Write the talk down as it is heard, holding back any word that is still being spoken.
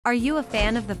Are you a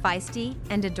fan of the feisty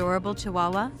and adorable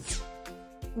Chihuahua?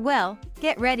 Well,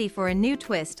 get ready for a new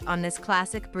twist on this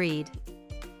classic breed.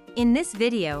 In this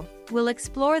video, we'll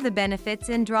explore the benefits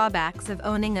and drawbacks of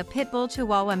owning a Pitbull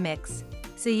Chihuahua mix,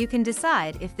 so you can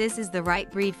decide if this is the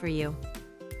right breed for you.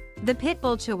 The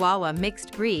Pitbull Chihuahua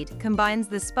mixed breed combines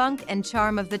the spunk and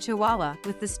charm of the Chihuahua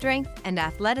with the strength and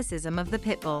athleticism of the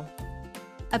Pitbull.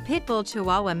 A Pitbull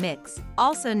Chihuahua mix,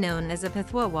 also known as a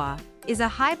Pithuahua, is a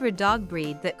hybrid dog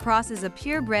breed that crosses a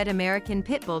purebred American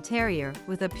Pit Bull Terrier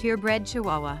with a purebred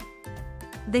Chihuahua.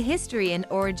 The history and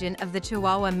origin of the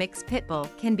Chihuahua mixed Pit Bull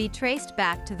can be traced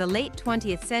back to the late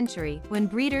 20th century when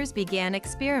breeders began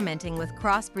experimenting with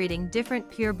crossbreeding different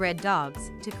purebred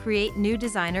dogs to create new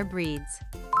designer breeds.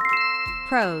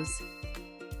 Pros: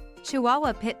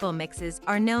 Chihuahua Pit Bull mixes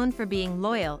are known for being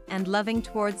loyal and loving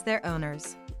towards their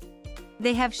owners.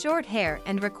 They have short hair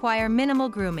and require minimal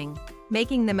grooming,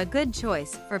 making them a good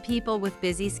choice for people with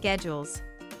busy schedules.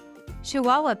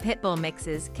 Chihuahua Pit Bull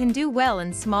mixes can do well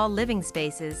in small living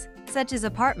spaces, such as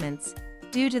apartments,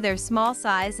 due to their small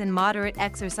size and moderate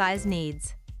exercise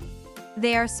needs.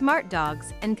 They are smart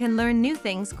dogs and can learn new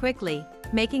things quickly,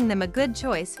 making them a good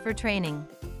choice for training.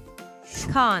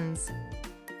 Cons: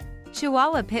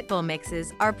 Chihuahua Pit Bull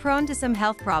mixes are prone to some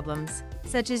health problems,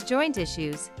 such as joint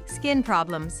issues, skin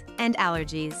problems, and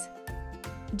allergies.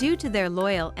 Due to their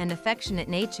loyal and affectionate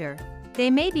nature, they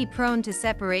may be prone to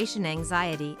separation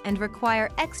anxiety and require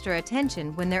extra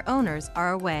attention when their owners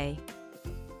are away.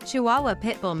 Chihuahua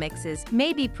Pit Bull mixes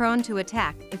may be prone to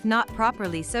attack if not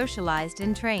properly socialized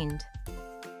and trained.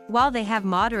 While they have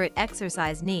moderate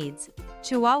exercise needs,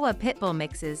 Chihuahua Pit Bull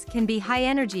mixes can be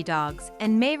high-energy dogs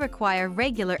and may require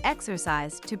regular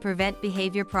exercise to prevent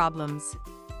behavior problems.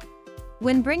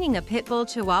 When bringing a Pitbull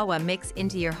Chihuahua mix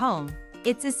into your home,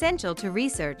 it's essential to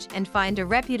research and find a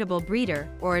reputable breeder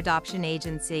or adoption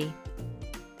agency.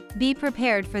 Be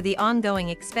prepared for the ongoing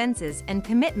expenses and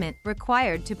commitment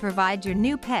required to provide your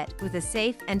new pet with a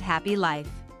safe and happy life.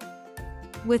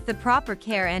 With the proper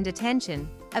care and attention,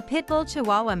 a Pitbull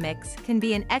Chihuahua mix can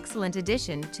be an excellent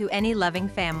addition to any loving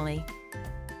family.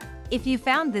 If you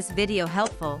found this video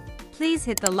helpful, please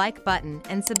hit the like button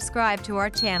and subscribe to our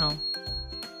channel.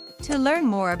 To learn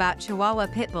more about Chihuahua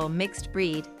Pitbull mixed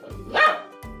breed,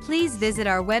 please visit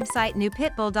our website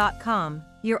newpitbull.com,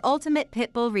 your ultimate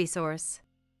Pitbull resource.